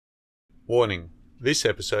Warning: this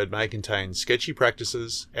episode may contain sketchy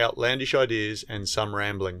practices, outlandish ideas, and some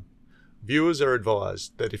rambling. Viewers are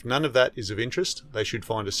advised that if none of that is of interest, they should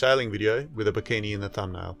find a sailing video with a bikini in the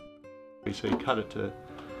thumbnail. So you cut it to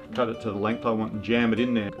the length I want and jam it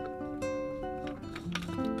in there.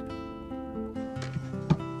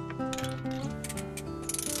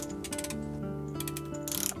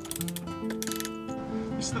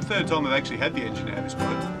 This is the third time I've actually had the engine out of this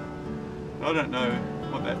boat. I don't know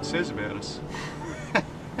what that says about us.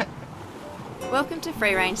 Welcome to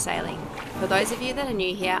Free Range Sailing. For those of you that are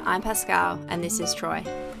new here, I'm Pascal and this is Troy.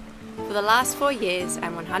 For the last 4 years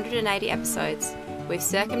and 180 episodes, we've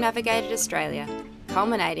circumnavigated Australia,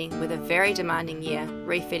 culminating with a very demanding year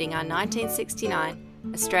refitting our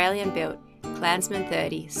 1969 Australian-built Clansman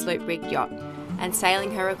 30 sloop-rigged yacht and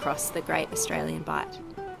sailing her across the Great Australian Bight.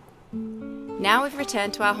 Now we've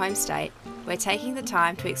returned to our home state, we're taking the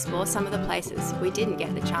time to explore some of the places we didn't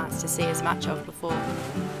get the chance to see as much of before.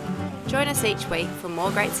 Join us each week for more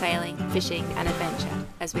great sailing, fishing and adventure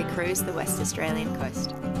as we cruise the West Australian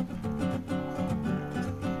coast.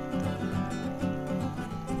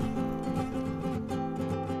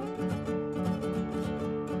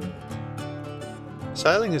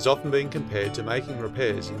 Sailing has often been compared to making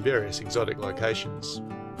repairs in various exotic locations.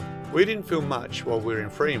 We didn't film much while we were in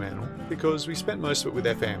Fremantle because we spent most of it with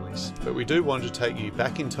our families, but we do want to take you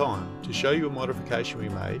back in time to show you a modification we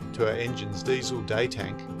made to our engine's diesel day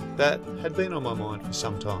tank that had been on my mind for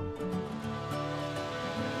some time.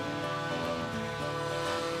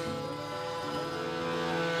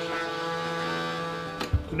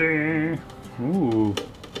 Ooh.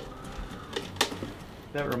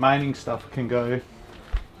 That remaining stuff can go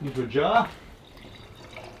into a jar.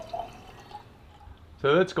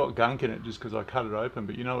 So that's got gunk in it just because I cut it open,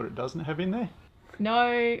 but you know what it doesn't have in there?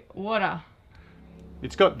 No water.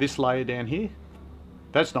 It's got this layer down here.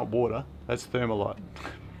 That's not water, that's thermalite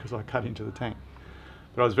because I cut into the tank.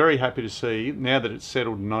 But I was very happy to see, now that it's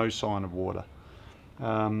settled, no sign of water.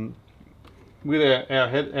 With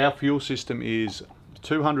our fuel system is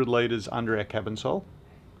 200 litres under our cabin sole.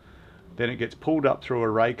 Then it gets pulled up through a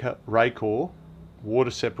Raycor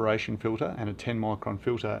water separation filter and a 10 micron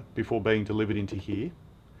filter before being delivered into here,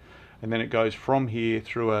 and then it goes from here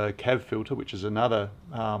through a cav filter, which is another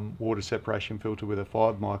water separation filter with a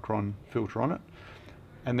 5 micron filter on it,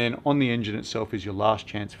 and then on the engine itself is your last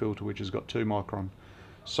chance filter, which has got 2 micron.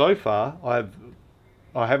 So far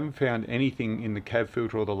I haven't found anything in the cav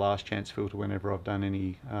filter or the last chance filter whenever I've done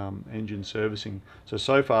any engine servicing.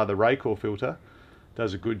 So far the Raycor filter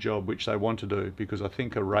does a good job, which they want to do, because I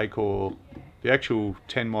think a Raycor, the actual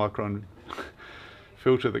 10 micron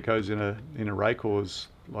filter that goes in a Raycor is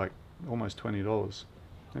like almost $20.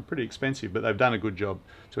 They're pretty expensive, but they've done a good job.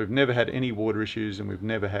 So we've never had any water issues and we've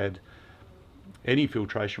never had any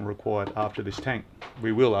filtration required after this tank.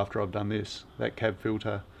 We will after I've done this. That cab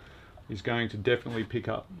filter is going to definitely pick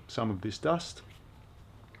up some of this dust,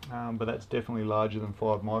 but that's definitely larger than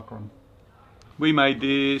 5 micron. We made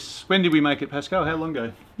this, when did we make it, Pascal? How long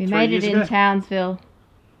ago? We made it in Townsville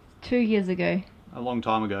 2 years ago. A long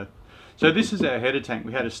time ago. So this is our header tank.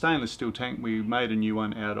 We had a stainless steel tank. We made a new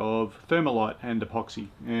one out of thermalite and epoxy.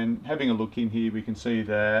 And having a look in here, we can see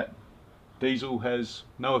that diesel has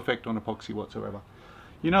no effect on epoxy whatsoever.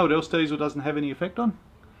 You know what else diesel doesn't have any effect on?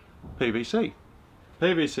 PVC.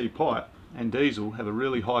 PVC pipe and diesel have a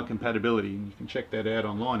really high compatibility, and you can check that out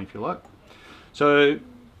online if you like. So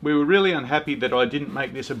we were really unhappy that I didn't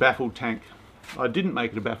make this a baffled tank. I didn't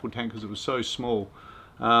make it a baffled tank because it was so small.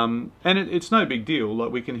 And it's no big deal.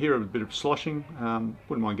 Like, we can hear a bit of sloshing.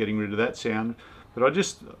 Wouldn't mind getting rid of that sound. But I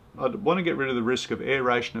want to get rid of the risk of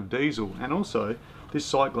aeration of diesel. And also, this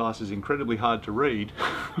sight glass is incredibly hard to read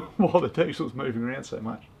while the diesel's moving around so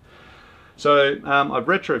much. So I've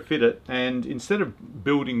retrofit it, and instead of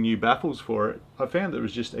building new baffles for it, I found that it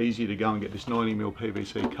was just easier to go and get this 90mm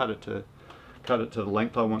PVC, cut it to the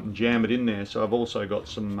length I want and jam it in there. So I've also got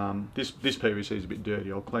some, this PVC is a bit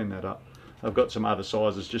dirty, I'll clean that up. I've got some other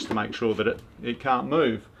sizes just to make sure that it can't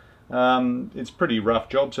move. It's a pretty rough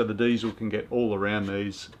job, so the diesel can get all around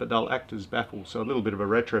these, but they'll act as baffles, so a little bit of a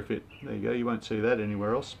retrofit. There you go, you won't see that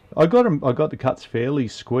anywhere else. I got the cuts fairly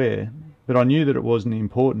square, but I knew that it wasn't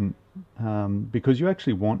important because you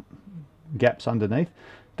actually want gaps underneath.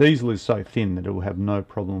 Diesel is so thin that it will have no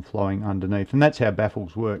problem flowing underneath, and that's how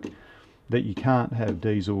baffles work. That you can't have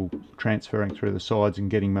diesel transferring through the sides and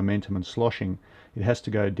getting momentum and sloshing. It has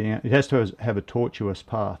to go down, it has to have a tortuous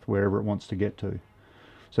path wherever it wants to get to.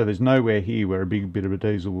 So there's nowhere here where a big bit of a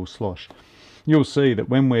diesel will slosh. You'll see that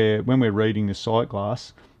when we're reading the sight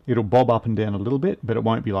glass, it'll bob up and down a little bit, but it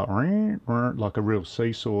won't be like a real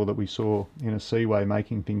seesaw that we saw in a seaway,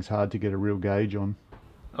 making things hard to get a real gauge on.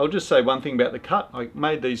 I'll just say one thing about the cut. I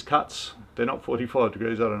made these cuts, they're not 45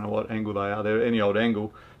 degrees, I don't know what angle they are, they're any old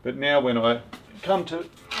angle. But now when I come to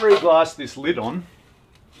re-glass this lid on,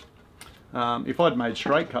 if I'd made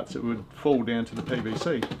straight cuts it would fall down to the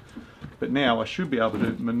PVC. But now I should be able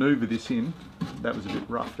to manoeuvre this in. That was a bit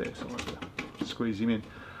rough there, so I have to squeeze him in.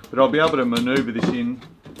 But I'll be able to manoeuvre this in,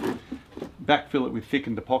 backfill it with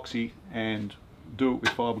thickened epoxy and do it with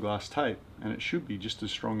fiberglass tape, and it should be just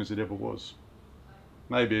as strong as it ever was.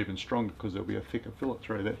 Maybe even stronger because there'll be a thicker fillet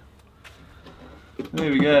through there.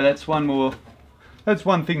 There we go, that's one more. That's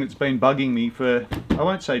one thing that's been bugging me for, I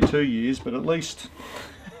won't say 2 years, but at least,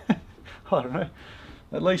 I don't know,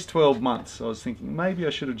 at least 12 months. I was thinking maybe I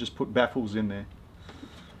should have just put baffles in there.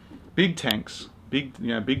 Big tanks,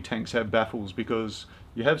 big tanks have baffles because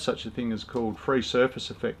you have such a thing as called free surface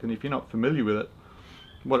effect, and if you're not familiar with it,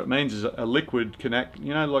 what it means is a liquid can act,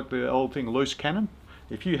 you know, like the old thing loose cannon.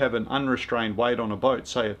 If you have an unrestrained weight on a boat,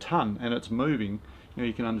 say a ton, and it's moving, you know,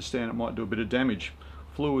 you can understand it might do a bit of damage.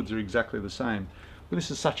 Fluids are exactly the same. But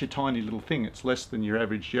this is such a tiny little thing, it's less than your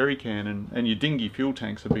average jerry can, and your dinghy fuel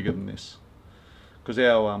tanks are bigger than this. Because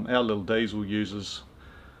our little diesel uses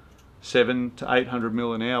 700 to 800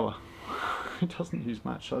 mil an hour. It doesn't use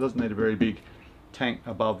much, so it doesn't need a very big tank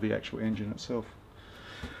above the actual engine itself.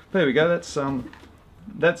 There we go, that's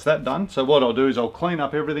that done. So what I'll do is I'll clean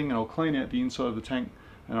up everything and I'll clean out the inside of the tank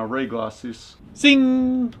and I'll re-glass this.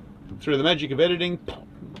 Zing! Through the magic of editing,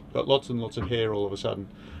 got lots and lots of hair all of a sudden.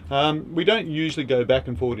 We don't usually go back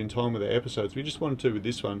and forward in time with our episodes. We just wanted to with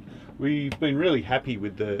this one. We've been really happy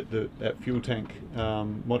with that fuel tank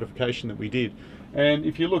modification that we did. And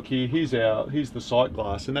if you look here, here's the sight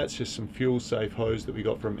glass, and that's just some fuel safe hose that we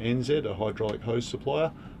got from NZ, a hydraulic hose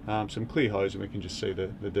supplier. Some clear hose, and we can just see the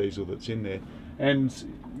diesel that's in there. And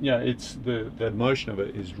you know, it's the motion of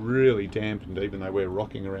it is really dampened, even though we're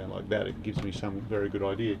rocking around like that. It gives me some very good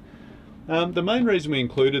idea. The main reason we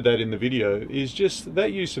included that in the video is just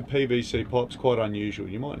that use of PVC pipe's quite unusual.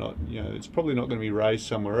 You might not, you know, it's probably not going to be raised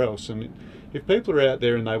somewhere else. And if people are out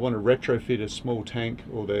there and they want to retrofit a small tank,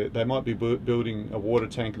 or they might be building a water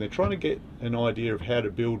tank and they're trying to get an idea of how to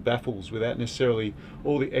build baffles without necessarily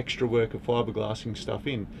all the extra work of fiberglassing stuff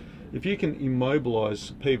in, if you can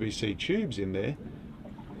immobilize PVC tubes in there,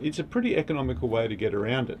 it's a pretty economical way to get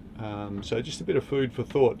around it. So just a bit of food for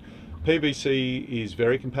thought. PVC is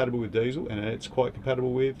very compatible with diesel, and it's quite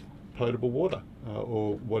compatible with potable water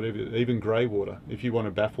or whatever, even grey water. If you want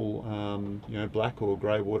to baffle you know, black or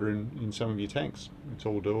grey water in some of your tanks, it's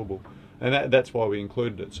all doable. And that's why we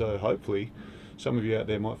included it, so hopefully some of you out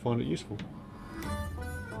there might find it useful.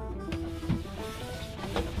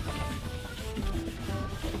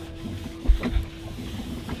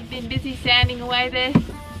 You've been busy sanding away there.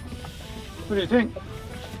 What do you think?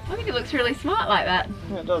 I think it looks really smart like that.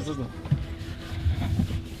 Yeah, it does, doesn't it?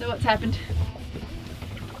 So what's happened?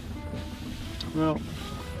 Well,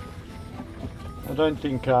 I don't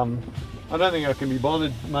think I can be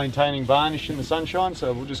bothered maintaining varnish in the sunshine,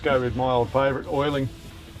 so we'll just go with my old favourite, oiling.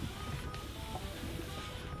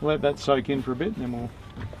 Let that soak in for a bit, and then we'll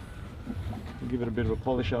give it a bit of a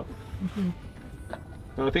polish up.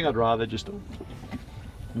 But I think I'd rather just,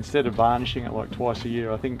 instead of varnishing it like twice a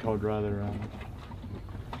year, I think I'd rather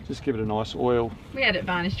just give it a nice oil. We had it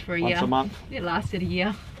varnished for a year. Once a month. It lasted a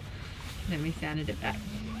year. Then we sanded it back.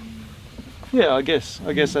 Yeah, I guess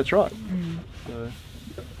that's right. So,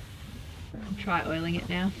 I'll try oiling it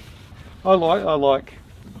now. I like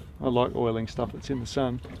oiling stuff that's in the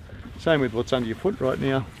sun. Same with what's under your foot right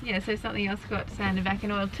now. Yeah, so something else got sanded back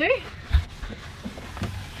and oiled too.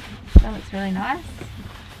 That looks really nice.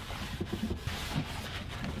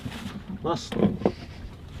 Must.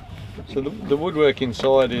 So the woodwork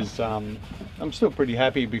inside is, I'm still pretty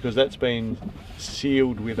happy because that's been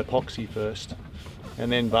sealed with epoxy first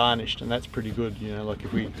and then varnished, and that's pretty good, you know. Like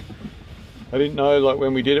I didn't know, like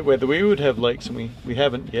when we did it, whether we would have leaks, and we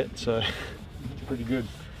haven't yet, so it's pretty good.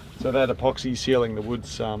 So that epoxy sealing the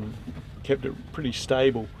woods kept it pretty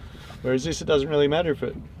stable, whereas this, it doesn't really matter if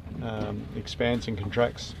it expands and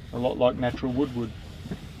contracts, a lot like natural wood would.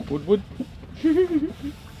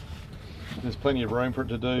 There's plenty of room for it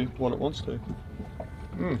to do what it wants to.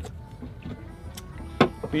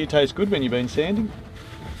 Beer tastes good when you've been sanding.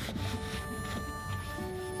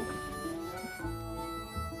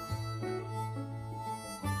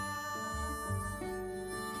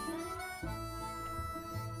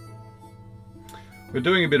 We're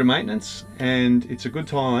doing a bit of maintenance, and it's a good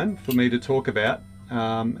time for me to talk about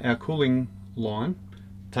our cooling line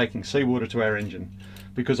taking seawater to our engine,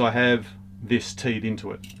 because I have this teed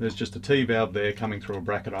into it. There's just a T-valve there coming through a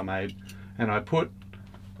bracket I made, and I put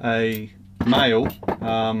a male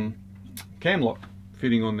Camlock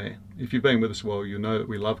fitting on there. If you've been with us a while, you'll know that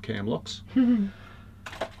we love Camlocks.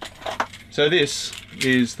 So this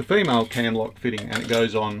is the female Camlock fitting, and it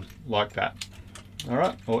goes on like that. All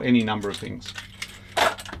right, or any number of things.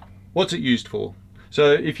 What's it used for?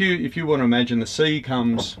 So if you want to imagine, the sea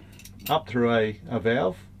comes up through a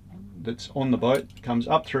valve that's on the boat, comes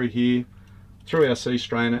up through here, through our sea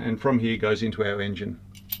strainer, and from here goes into our engine.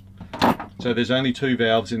 So there's only 2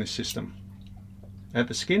 valves in this system, at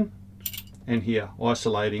the skin and here,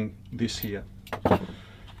 isolating this here.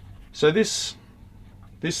 So this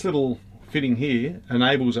little fitting here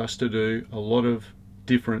enables us to do a lot of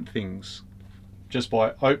different things just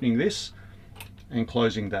by opening this and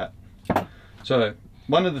closing that. So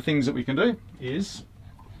one of the things that we can do is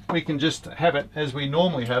we can just have it as we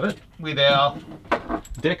normally have it with our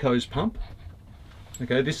deck hose pump.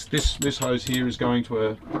 Okay, this hose here is going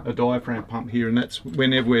to a diaphragm pump here, and that's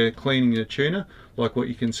whenever we're cleaning a tuna, like what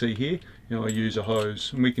you can see here. You know, I use a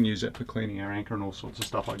hose, and we can use that for cleaning our anchor and all sorts of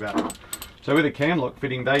stuff like that. So with a Camlock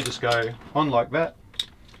fitting, they just go on like that.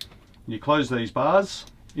 You close these bars.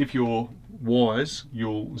 If you're wise,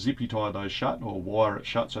 you'll zippy tie those shut or wire it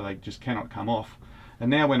shut so they just cannot come off. And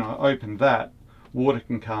now when I open that, water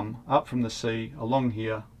can come up from the sea, along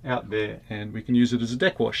here, out there, and we can use it as a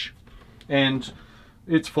deck wash. And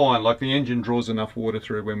it's fine, like the engine draws enough water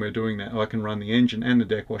through when we're doing that. I can run the engine and the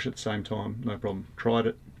deck wash at the same time, no problem. Tried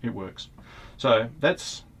it, it works. So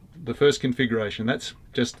that's the first configuration, that's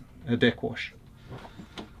just a deck wash.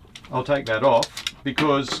 I'll take that off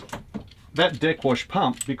because that deck wash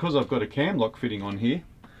pump, because I've got a Camlock fitting on here,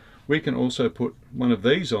 we can also put one of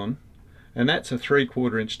these on, and that's a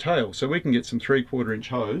 3/4 inch tail. So we can get some 3/4 inch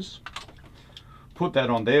hose, put that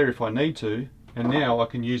on there if I need to, and now I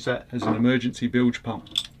can use that as an emergency bilge pump.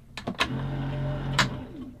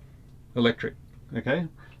 Electric, okay?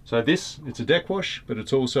 So it's a deck wash, but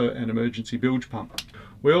it's also an emergency bilge pump.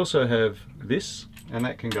 We also have this, and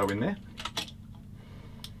that can go in there.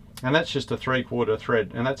 And that's just a 3/4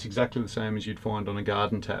 thread, and that's exactly the same as you'd find on a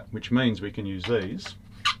garden tap, which means we can use these,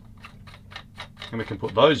 and we can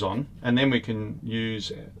put those on, and then we can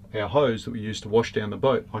use our hose that we use to wash down the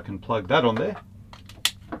boat. I can plug that on there,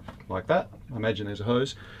 like that. Imagine there's a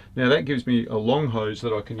hose. Now that gives me a long hose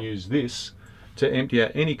that I can use this to empty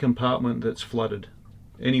out any compartment that's flooded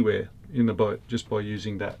anywhere in the boat, just by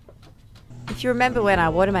using that. If you remember when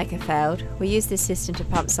our water maker failed, we used this system to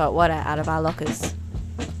pump salt water out of our lockers.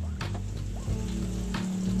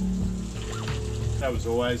 That was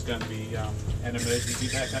always going to be an emergency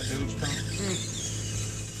backup bilge pump.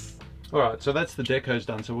 Alright, so that's the deck hose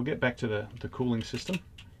done, so we'll get back to the cooling system.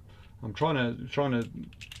 I'm trying to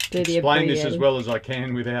explain this as well as I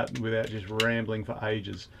can without just rambling for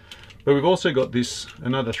ages. But we've also got this,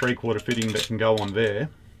 another 3/4 fitting that can go on there.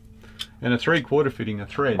 And a 3/4 fitting, a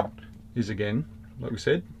thread, is again, like we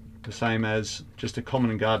said, the same as just a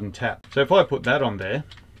common garden tap. So if I put that on there,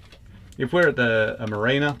 if we're at a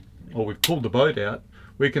marina, or we've pulled the boat out,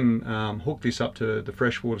 we can hook this up to the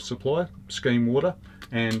freshwater supply, scheme water,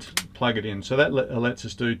 and plug it in. So that lets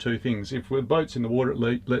us do 2 things. If the boat's in the water,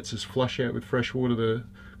 it lets us flush out with fresh water the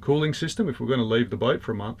cooling system. If we're going to leave the boat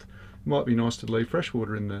for a month, it might be nice to leave fresh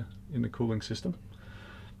water in the cooling system.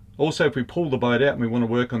 Also, if we pull the boat out and we want to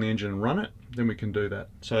work on the engine and run it, then we can do that.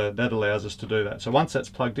 So that allows us to do that. So once that's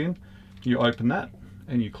plugged in, you open that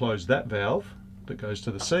and you close that valve that goes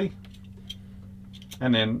to the sea,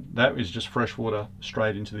 and then that is just fresh water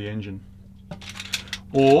straight into the engine.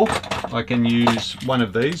 Or I can use one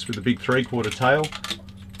of these with a big 3/4 tail,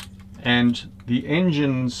 and the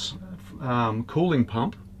engine's cooling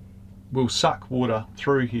pump will suck water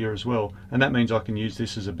through here as well, and that means I can use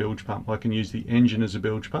this as a bilge pump. I can use the engine as a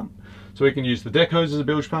bilge pump. So we can use the deck hose as a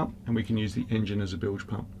bilge pump, and we can use the engine as a bilge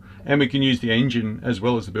pump. And we can use the engine as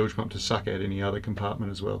well as the bilge pump to suck out any other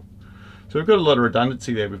compartment as well. So we've got a lot of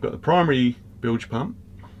redundancy there. We've got the primary bilge pump,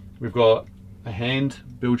 we've got a hand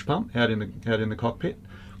bilge pump out in the cockpit.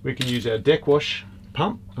 We can use our deck wash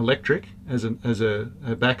pump, electric, as a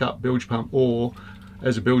backup bilge pump, or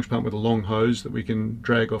as a bilge pump with a long hose that we can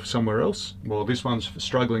drag off somewhere else. Well, this one's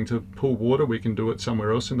struggling to pull water, we can do it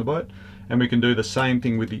somewhere else in the boat. And we can do the same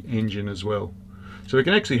thing with the engine as well. So we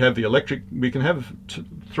can actually have the electric, we can have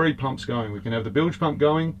 3 pumps going. We can have the bilge pump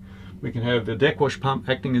going, we can have the deck wash pump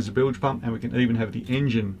acting as a bilge pump, and we can even have the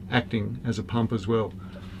engine acting as a pump as well.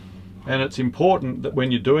 And it's important that when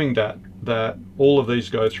you're doing that, that all of these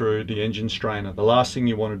go through the engine strainer. The last thing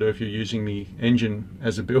you want to do if you're using the engine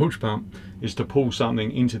as a bilge pump is to pull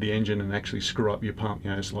something into the engine and actually screw up your pump.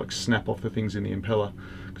 You know, it's like snap off the things in the impeller,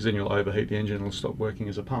 because then you'll overheat the engine and it'll stop working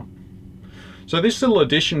as a pump. So this little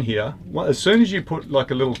addition here, as soon as you put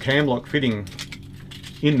like a little camlock fitting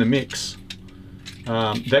in the mix,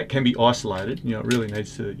 that can be isolated. You know, it really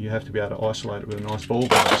needs to, you have to be able to isolate it with a nice ball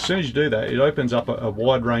valve. As soon as you do that, it opens up a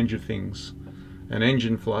wide range of things. An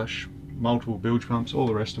engine flush, multiple bilge pumps, all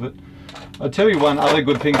the rest of it. I'll tell you one other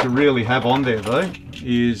good thing to really have on there though,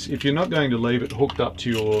 is if you're not going to leave it hooked up to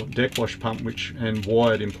your deck wash pump and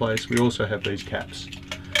wired in place, we also have these caps.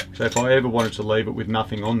 So if I ever wanted to leave it with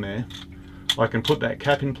nothing on there, I can put that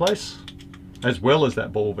cap in place as well as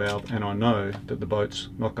that ball valve, and I know that the boat's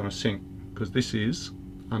not going to sink because this is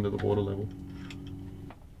under the water level.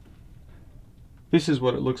 This is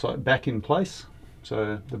what it looks like back in place.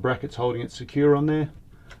 So the bracket's holding it secure on there.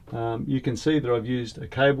 You can see that I've used a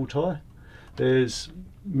cable tie. There's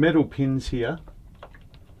metal pins here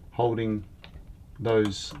holding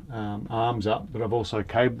those arms up, but I've also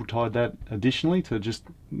cable tied that additionally to just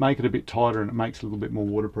make it a bit tighter, and it makes it a little bit more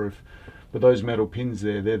waterproof. But those metal pins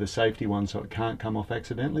there, they're the safety ones, so it can't come off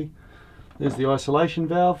accidentally. There's the isolation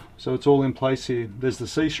valve, so it's all in place here. There's the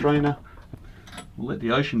sea strainer. We'll let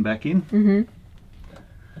the ocean back in. Mm-hmm.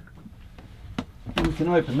 And we can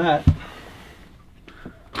open that.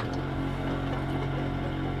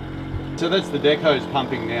 So that's the deck hose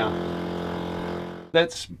pumping now.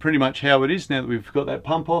 That's pretty much how it is now that we've got that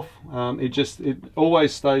pump off. It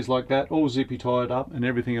always stays like that, all zippy tied up and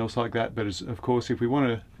everything else like that. But of course, if we want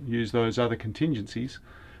to use those other contingencies,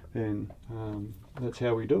 then that's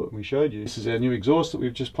how we do it. We showed you. This is our new exhaust that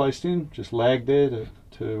we've just placed in, just lagged there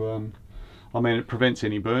I mean, it prevents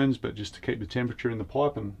any burns, but just to keep the temperature in the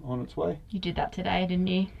pipe and on its way. You did that today, didn't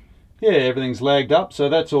you? Yeah, everything's lagged up, so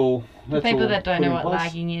that's all. For people that don't know what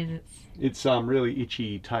lagging is, it's really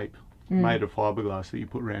itchy tape made of fiberglass that you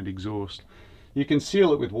put around exhaust. You can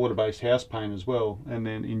seal it with water-based house paint as well, and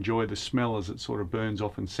then enjoy the smell as it sort of burns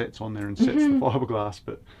off and sets on there and sets the fiberglass,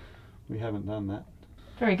 but we haven't done that.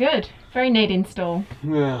 Very good. Very neat install.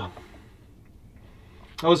 Yeah.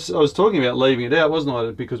 I was talking about leaving it out, wasn't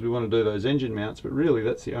I, because we want to do those engine mounts, but really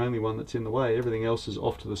that's the only one that's in the way. Everything else is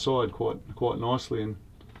off to the side quite nicely. And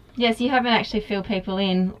yes, you haven't actually filled people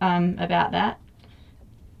in about that,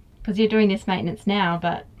 because you're doing this maintenance now,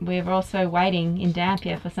 but we're also waiting in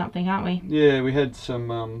Dampier for something, aren't we? Yeah, we had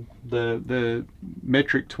some the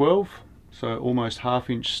metric 12, so almost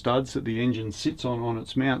half-inch studs that the engine sits on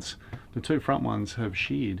its mounts. The two front ones have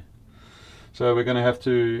sheared, so we're going to have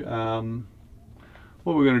to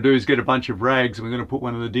what we're going to do is get a bunch of rags, and we're going to put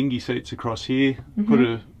one of the dinghy seats across here,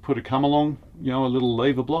 put a come along, you know, a little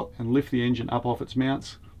lever block, and lift the engine up off its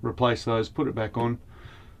mounts, replace those, put it back on,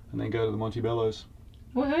 and then go to the Montebellos.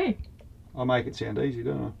 Woohoo! I make it sound easy,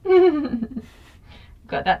 don't I?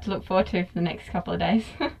 Got that to look forward to for the next couple of days.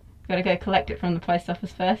 Got to go collect it from the post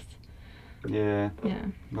office first. Yeah. Yeah.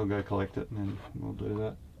 We'll go collect it and then we'll do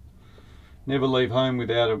that. Never leave home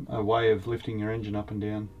without a way of lifting your engine up and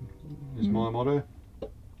down is my motto.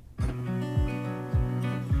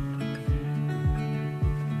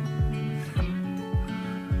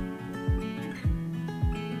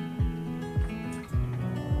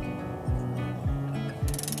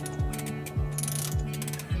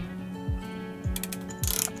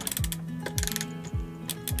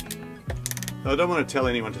 I don't want to tell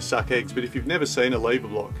anyone to suck eggs, but if you've never seen a lever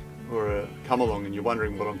block or a come along and you're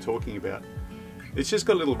wondering what I'm talking about, it's just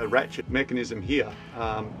got a ratchet mechanism here.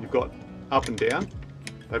 You've got up and down.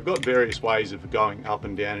 They've got various ways of going up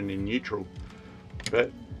and down and in neutral, but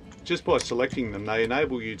just by selecting them, they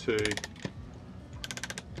enable you to,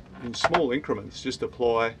 in small increments, just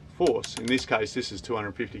apply force. In this case, this is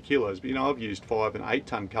 250 kilos, but you know, I've used 5 and 8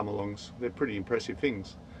 ton come alongs. They're pretty impressive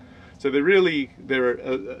things. So they're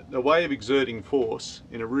a way of exerting force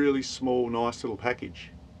in a really small, nice little package.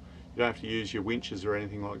 You don't have to use your winches or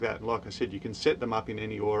anything like that. And like I said, you can set them up in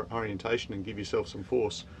any orientation and give yourself some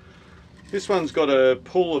force. This one's got a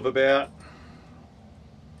pull of about,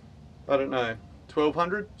 I don't know,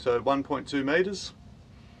 1200, so 1.2 meters.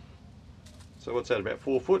 So what's that, about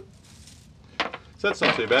 4 foot? So that's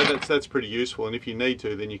not too bad. That's pretty useful, and if you need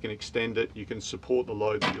to, then you can extend it. You can support the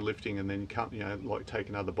load that you're lifting, and then you know, like take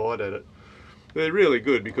another bite at it. They're really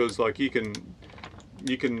good because like you can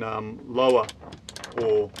lower,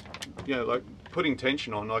 or you know, like putting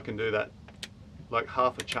tension on. I can do that like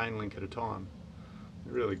half a chain link at a time.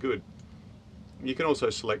 They're really good. You can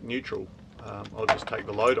also select neutral. I'll just take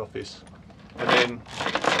the load off this, and then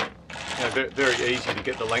you know, very easy to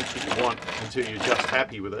get the length that you want until you're just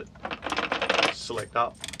happy with it. Select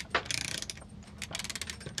up,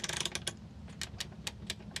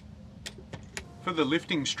 For the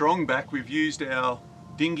lifting strong back, we've used our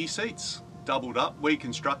dinghy seats, doubled up. We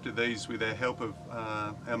constructed these with the help of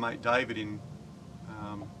our mate David in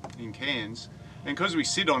Cairns. And because we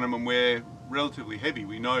sit on them and we're relatively heavy,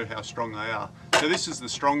 we know how strong they are. So this is the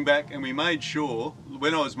strong back, and we made sure,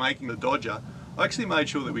 when I was making the Dodger, I actually made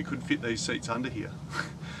sure that we could fit these seats under here.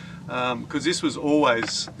 Because this was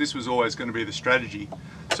always going to be the strategy.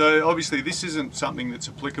 So obviously this isn't something that's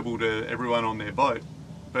applicable to everyone on their boat,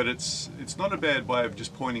 but it's not a bad way of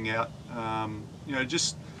just pointing out, you know,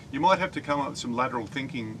 just you might have to come up with some lateral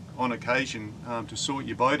thinking on occasion to sort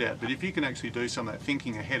your boat out, but if you can actually do some of that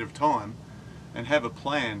thinking ahead of time and have a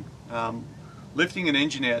plan, lifting an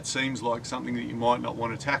engine out seems like something that you might not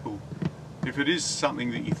want to tackle. If it is something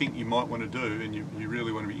that you think you might want to do and you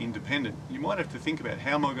really want to be independent, you might have to think about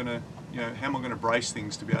how am I going to, you know, how am I going to brace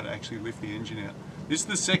things to be able to actually lift the engine out. This is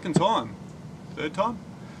the second time, third time?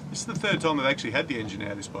 This is the third time I've actually had the engine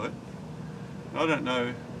out of this boat. I don't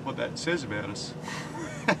know what that says about us.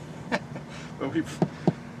 But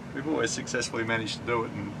we've always successfully managed to do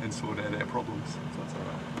it and sort out our problems. So that's all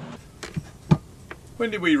right. When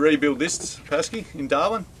did we rebuild this, Pasky? In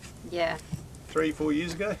Darwin? Yeah. 3-4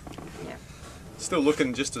 years ago? Yeah. Still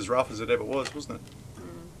looking just as rough as it ever was, wasn't it?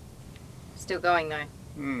 Still going though.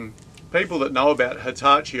 People that know about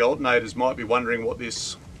Hitachi alternators might be wondering what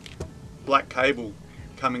this black cable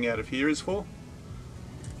coming out of here is for.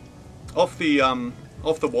 Off the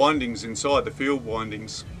windings inside, the field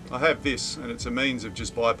windings, I have this, and it's a means of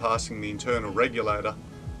just bypassing the internal regulator,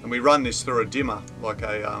 and we run this through a dimmer, like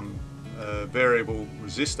a variable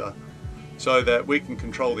resistor, so that we can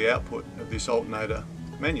control the output of this alternator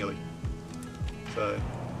manually. So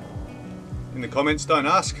in the comments, don't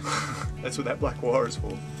ask. That's what that black wire is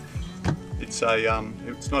for. It's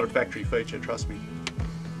not a factory feature, trust me.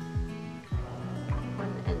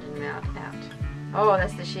 One engine mount out. Oh,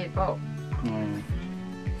 that's the sheared bolt.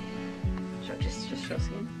 Just short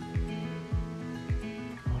skin.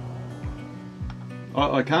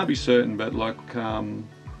 I can't be certain, but like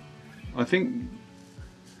I think,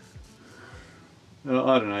 I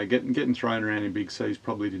don't know, getting thrown around in big seas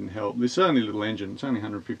probably didn't help. This is only a little engine, it's only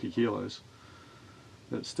 150 kilos,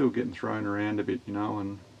 but it's still getting thrown around a bit, you know.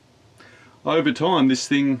 And over time, this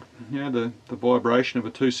thing, you know, the vibration of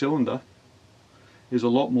a 2-cylinder is a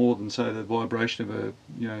lot more than, say, the vibration of a,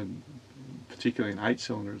 you know, particularly an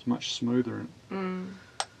 8-cylinder. It's much smoother.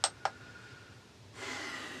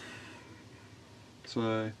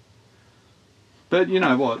 So, but you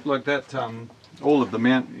know what, like that, all of the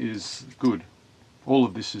mount is good. All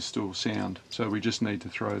of this is still sound, so we just need to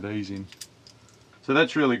throw these in. So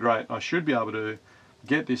that's really great. I should be able to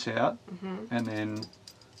get this out and then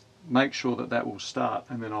make sure that that will start,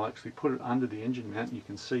 and then I'll actually put it under the engine mount. You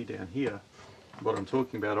can see down here what I'm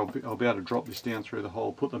talking about. I'll be able to drop this down through the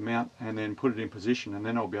hole, put the mount, and then put it in position, and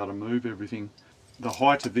then I'll be able to move everything. The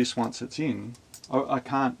height of this, once it's in, I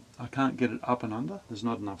can't get it up and under. There's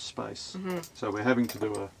not enough space. So we're having to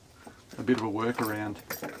do a bit of a workaround.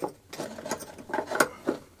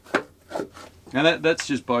 Now that's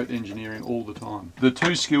just boat engineering all the time. The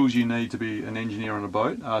two skills you need to be an engineer on a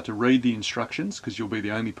boat are to read the instructions, because you'll be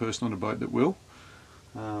the only person on a boat that will.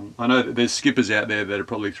 I know that there's skippers out there that are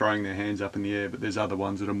probably throwing their hands up in the air, but there's other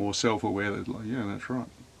ones that are more self-aware. That like, yeah, that's right.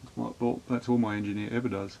 That's all my engineer ever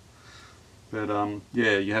does. But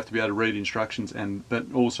yeah, you have to be able to read instructions, but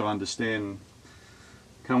also understand,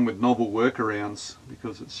 come with novel workarounds,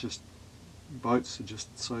 because it's just, boats are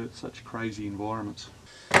just such crazy environments.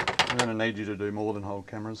 I'm going to need you to do more than hold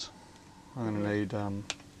cameras. I'm going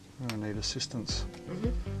to need assistance.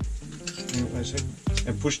 Wait a second.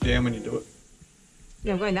 And push down when you do it.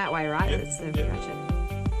 Yeah, I'm going that way, right? Yep. That's the gotcha.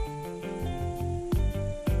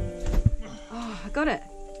 Oh, I got it.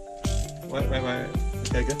 Wait.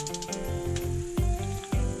 Okay, good.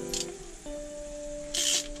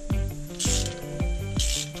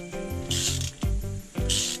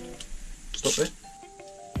 Stop there.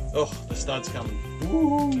 Oh, the stud's coming.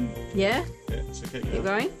 Woo. Yeah? Yeah, so keep Keep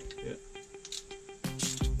going? Yeah.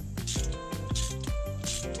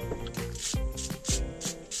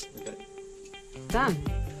 Okay. Done.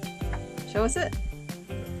 Show us it.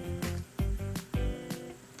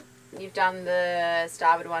 You've done the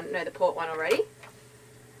starboard one, no, the port one already?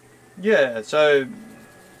 Yeah, so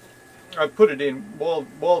I put it in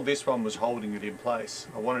while this one was holding it in place.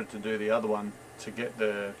 I wanted to do the other one to get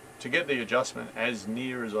the adjustment as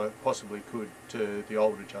near as I possibly could to the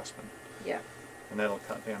old adjustment. Yeah. And that'll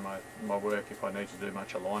cut down my work if I need to do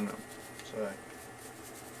much alignment. So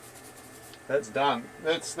that's done.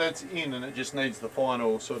 That's in, and it just needs the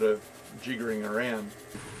final sort of jiggering around.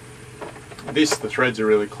 The threads are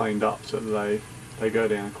really cleaned up so that they go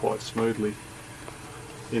down quite smoothly.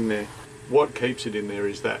 in there. What keeps it in there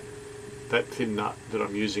is that thin nut that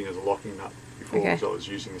I'm using as a locking nut before, because I was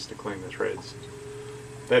using this to clean the threads.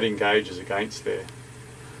 That engages against there.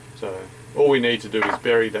 So all we need to do is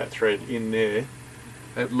bury that thread in there.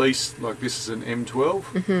 At least, like this is an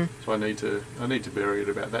M12, so I need to bury it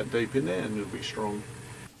about that deep in there, and it'll be strong.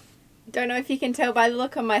 Don't know if you can tell by the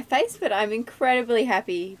look on my face, but I'm incredibly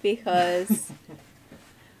happy because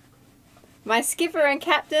my skipper and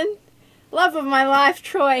captain, love of my life,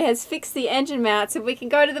 Troy, has fixed the engine mount so we can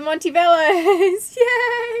go to the Montebellos.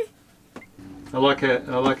 Yay! I like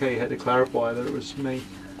how you had to clarify that it was me.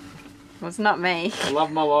 Well, it's not me. I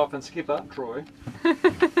love my life and skipper, Troy.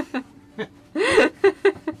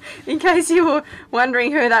 In case you were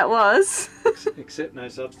wondering who that was. Accept no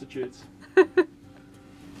substitutes.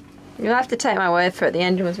 You'll have to take my word for it. The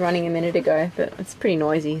engine was running a minute ago, but it's pretty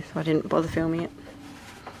noisy, so I didn't bother filming it.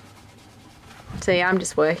 So yeah, I'm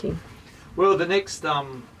just working. Well, the next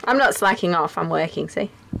I'm not slacking off. I'm working. See.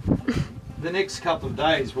 The next couple of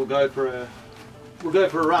days we'll go for a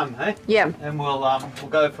run, hey? Yeah. And we'll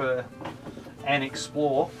go for and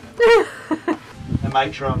explore and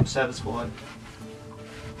make sure I'm satisfied.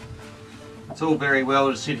 It's all very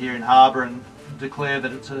well to sit here in harbour and declare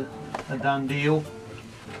that it's a done deal.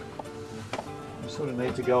 We sort of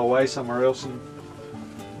need to go away somewhere else and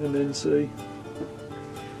then see.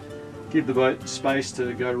 Give the boat space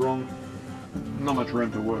to go wrong. Not much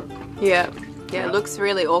room to work. Yeah. Yeah, it looks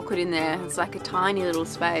really awkward in there. It's like a tiny little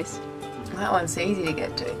space. That one's easy to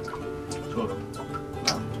get to. Sort of.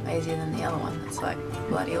 Well, easier than the other one. It's like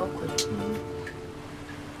bloody awkward.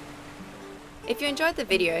 If you enjoyed the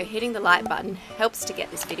video, hitting the like button helps to get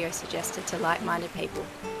this video suggested to like-minded people.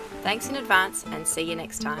 Thanks in advance and see you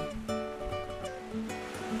next time.